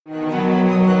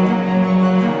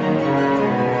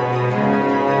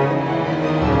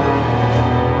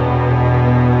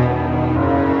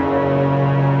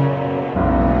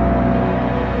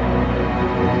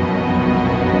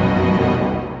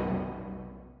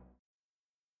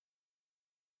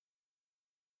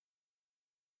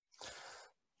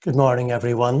Good morning,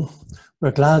 everyone. We're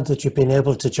glad that you've been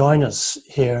able to join us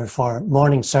here for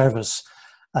morning service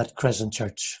at Crescent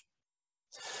Church.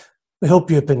 We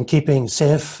hope you've been keeping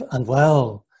safe and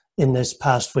well in this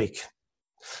past week,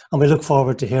 and we look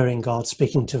forward to hearing God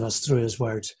speaking to us through His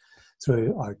Word,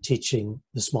 through our teaching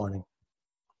this morning.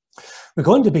 We're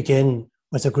going to begin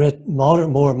with a great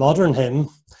more modern hymn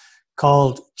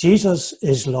called Jesus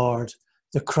is Lord,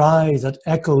 the cry that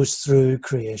echoes through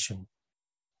creation.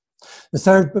 The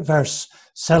third verse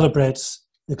celebrates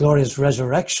the glorious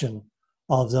resurrection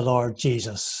of the Lord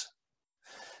Jesus.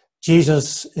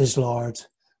 Jesus is Lord.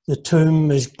 The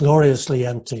tomb is gloriously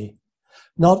empty.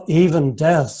 Not even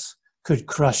death could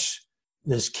crush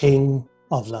this King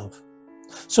of love.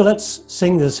 So let's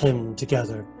sing this hymn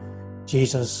together.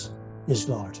 Jesus is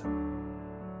Lord.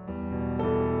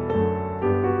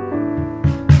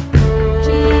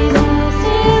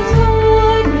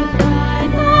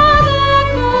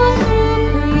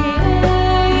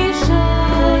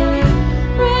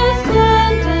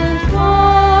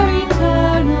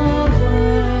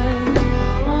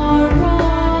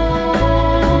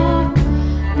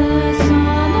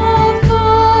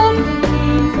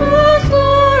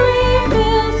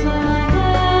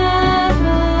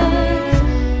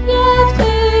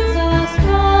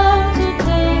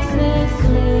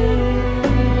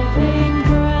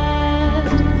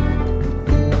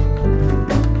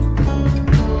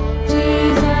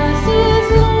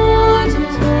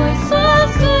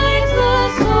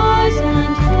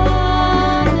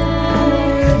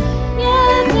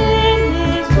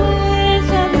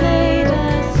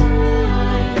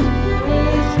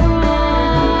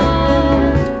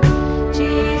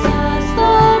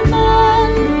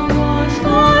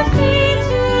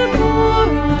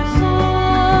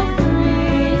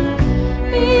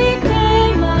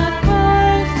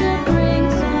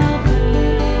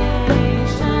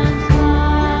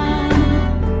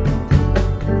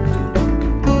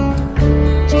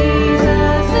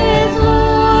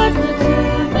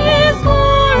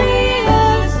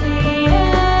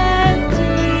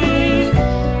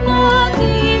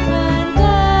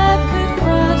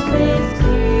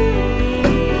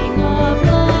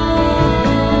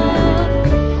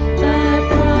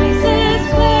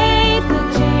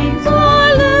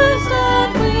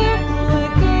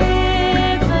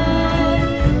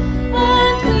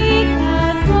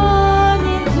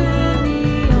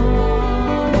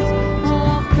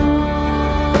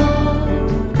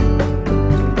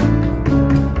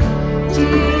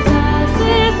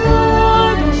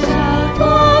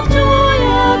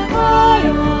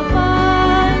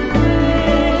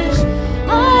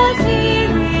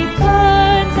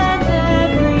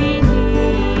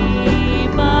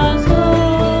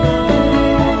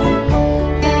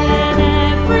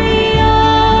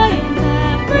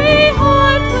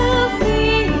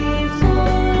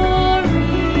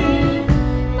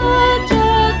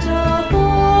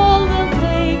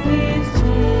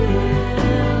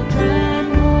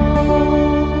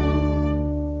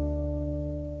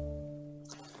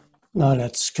 Now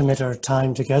let's commit our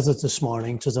time together this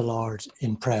morning to the Lord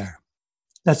in prayer.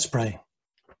 Let's pray.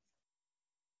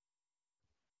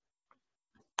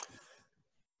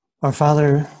 Our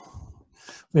Father,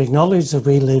 we acknowledge that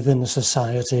we live in a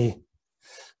society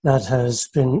that has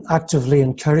been actively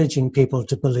encouraging people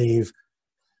to believe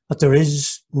that there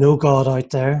is no God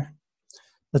out there,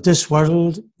 that this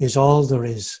world is all there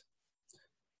is,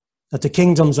 that the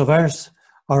kingdoms of earth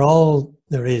are all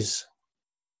there is.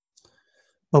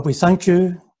 But we thank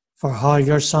you for how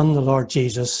your Son, the Lord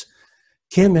Jesus,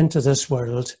 came into this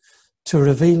world to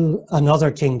reveal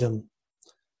another kingdom,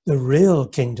 the real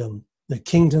kingdom, the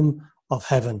kingdom of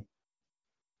heaven.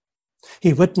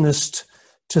 He witnessed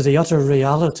to the utter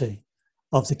reality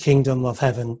of the kingdom of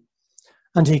heaven,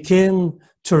 and he came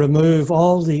to remove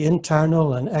all the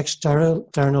internal and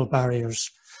external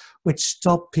barriers which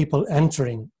stop people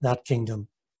entering that kingdom.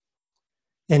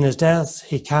 In his death,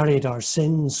 he carried our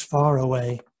sins far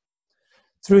away.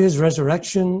 Through his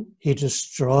resurrection, he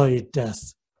destroyed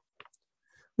death.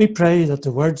 We pray that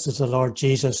the words of the Lord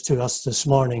Jesus to us this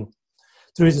morning,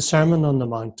 through the Sermon on the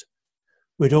Mount,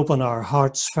 would open our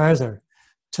hearts further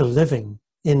to living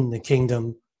in the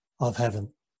kingdom of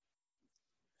heaven.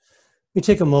 We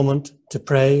take a moment to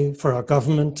pray for our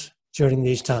government during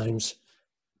these times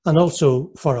and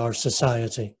also for our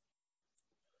society.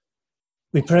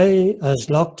 We pray as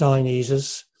lockdown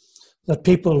eases that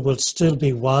people will still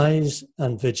be wise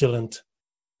and vigilant.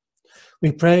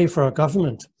 We pray for our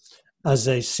government as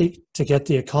they seek to get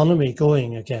the economy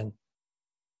going again.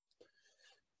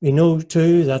 We know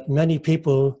too that many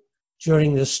people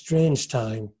during this strange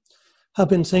time have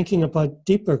been thinking about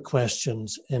deeper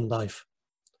questions in life.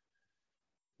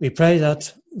 We pray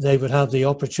that they would have the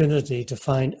opportunity to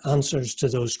find answers to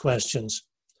those questions,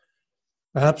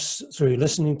 perhaps through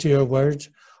listening to your word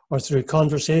or through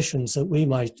conversations that we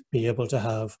might be able to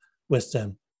have with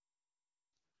them.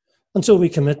 And so we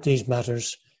commit these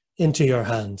matters into your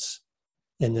hands.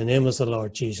 In the name of the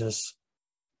Lord Jesus.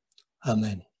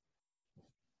 Amen.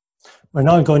 We're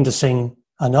now going to sing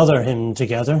another hymn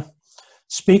together.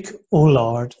 Speak, O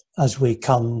Lord, as we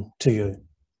come to you.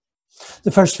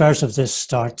 The first verse of this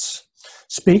starts,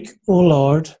 Speak, O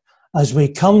Lord, as we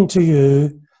come to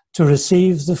you to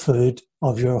receive the food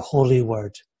of your holy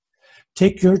word.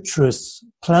 Take your truth,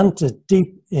 plant it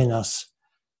deep in us,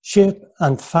 shape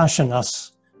and fashion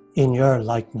us in your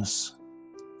likeness.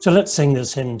 So let's sing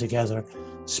this hymn together.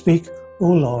 Speak, O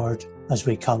Lord, as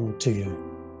we come to you.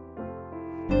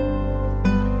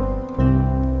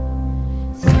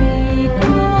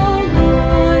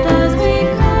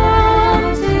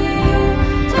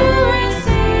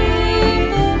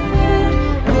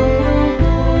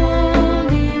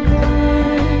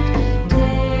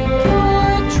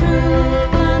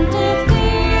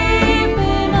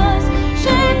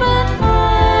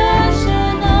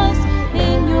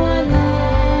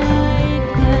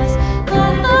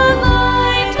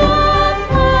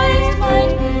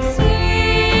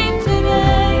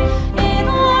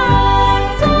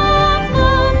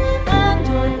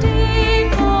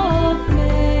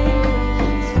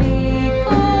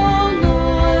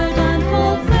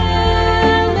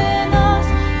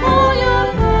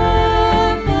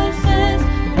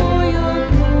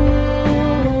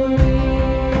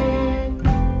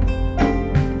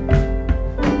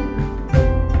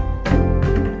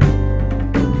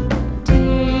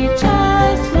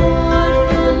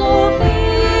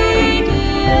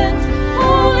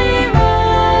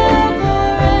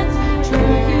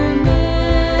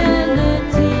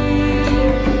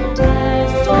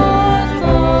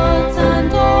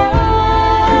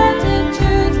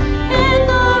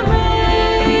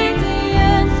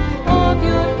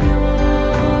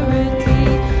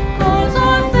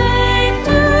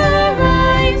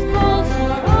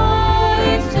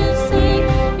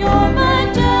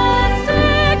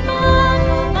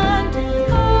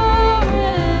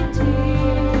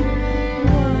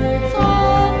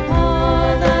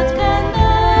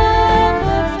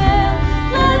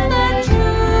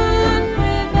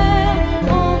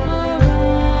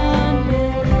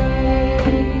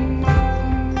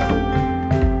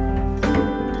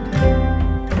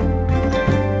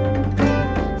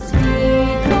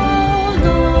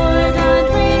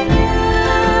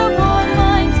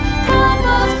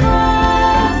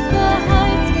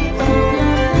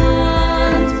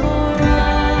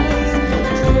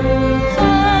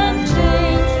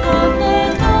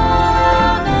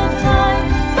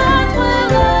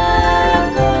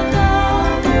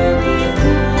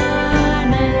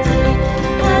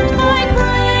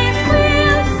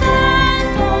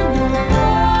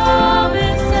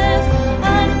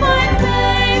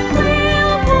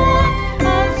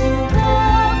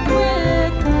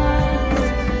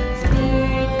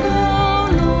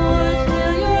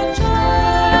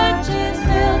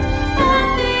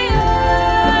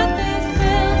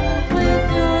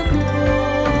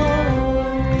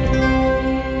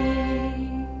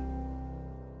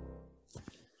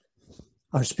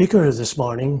 Our speaker this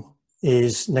morning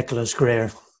is Nicholas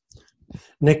Greer.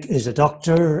 Nick is a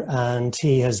doctor and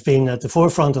he has been at the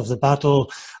forefront of the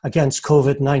battle against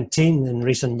COVID-19 in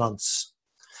recent months.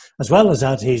 As well as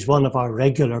that, he's one of our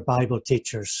regular Bible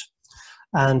teachers,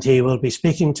 and he will be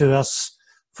speaking to us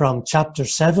from chapter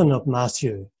 7 of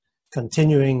Matthew,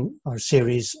 continuing our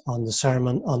series on the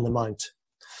Sermon on the Mount.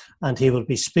 And he will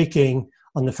be speaking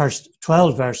on the first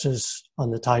 12 verses on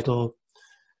the title,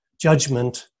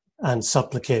 Judgment and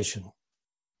Supplication.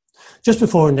 Just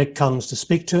before Nick comes to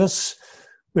speak to us,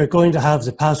 we're going to have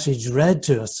the passage read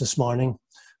to us this morning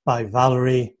by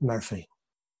Valerie Murphy.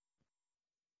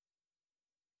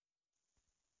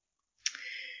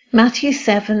 Matthew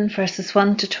 7, verses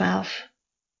 1 to 12.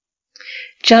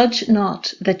 Judge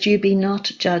not, that you be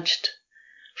not judged.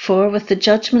 For with the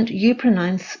judgment you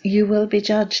pronounce, you will be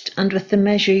judged, and with the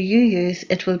measure you use,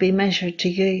 it will be measured to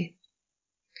you.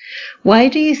 Why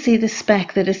do you see the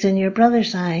speck that is in your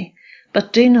brother's eye,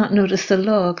 but do not notice the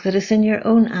log that is in your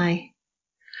own eye?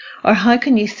 Or how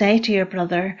can you say to your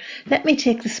brother, let me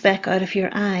take the speck out of your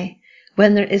eye,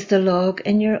 when there is the log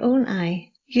in your own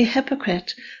eye? You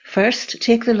hypocrite, first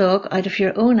take the log out of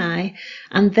your own eye,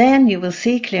 and then you will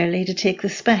see clearly to take the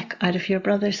speck out of your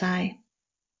brother's eye.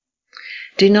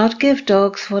 Do not give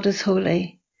dogs what is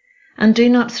holy, and do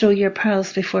not throw your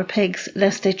pearls before pigs,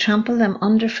 lest they trample them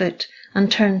underfoot and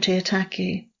turn to attack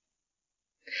you.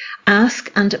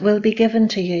 Ask, and it will be given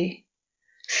to you.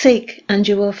 Seek, and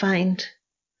you will find.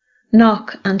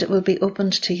 Knock, and it will be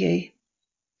opened to you.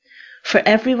 For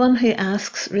everyone who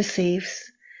asks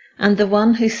receives, and the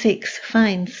one who seeks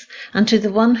finds, and to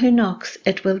the one who knocks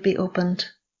it will be opened.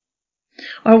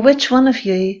 Or which one of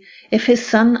you, if his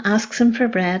son asks him for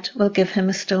bread, will give him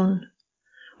a stone?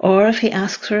 Or if he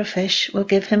asks for a fish, will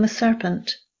give him a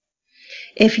serpent?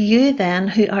 If you then,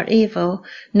 who are evil,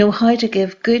 know how to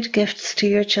give good gifts to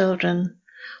your children,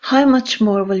 how much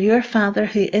more will your Father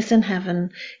who is in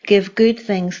heaven give good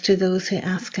things to those who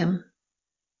ask him?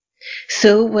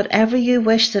 So whatever you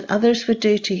wish that others would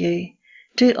do to you,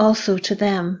 do also to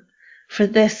them, for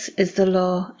this is the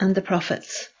law and the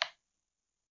prophets.